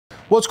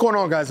What's going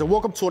on, guys, and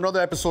welcome to another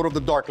episode of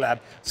the Darklab.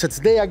 So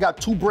today I got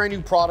two brand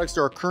new products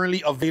that are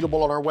currently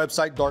available on our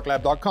website,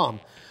 darklab.com.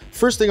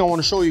 First thing I want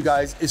to show you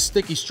guys is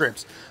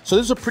Stickystripz. So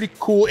this is a pretty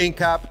cool ink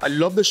cap. I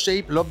love the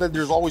shape, love that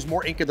there's always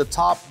more ink at the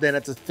top than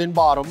at the thin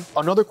bottom.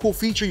 Another cool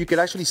feature, you can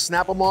actually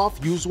snap them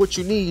off, use what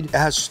you need. It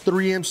has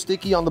 3M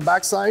sticky on the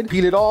backside.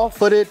 Peel it off,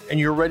 put it, and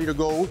you're ready to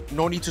go.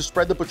 No need to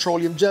spread the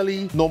petroleum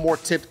jelly, no more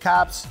tipped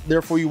caps,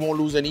 therefore you won't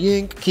lose any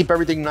ink. Keep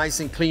everything nice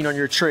and clean on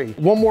your tray.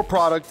 One more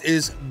product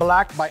is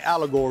Black by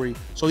Allegory.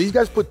 So these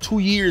guys put 2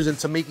 years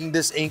into making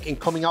this ink and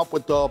coming out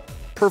with the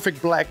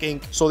perfect black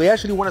ink. So they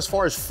actually went as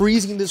far as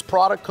freezing this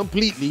product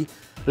completely,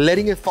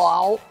 letting it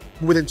thaw out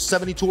within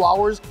 72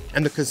 hours,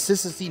 and the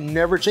consistency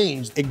never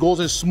changed. It goes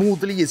in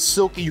smoothly, it's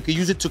silky. You can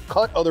use it to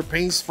cut other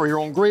paints for your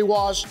own gray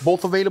wash,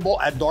 both available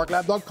at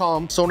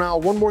darklab.com. So now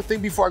one more thing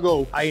before I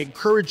go, I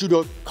encourage you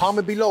to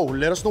comment below.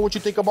 Let us know what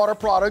you think about our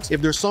products.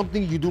 If there's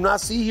something you do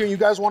not see here and you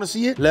guys want to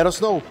see it, let us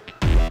know.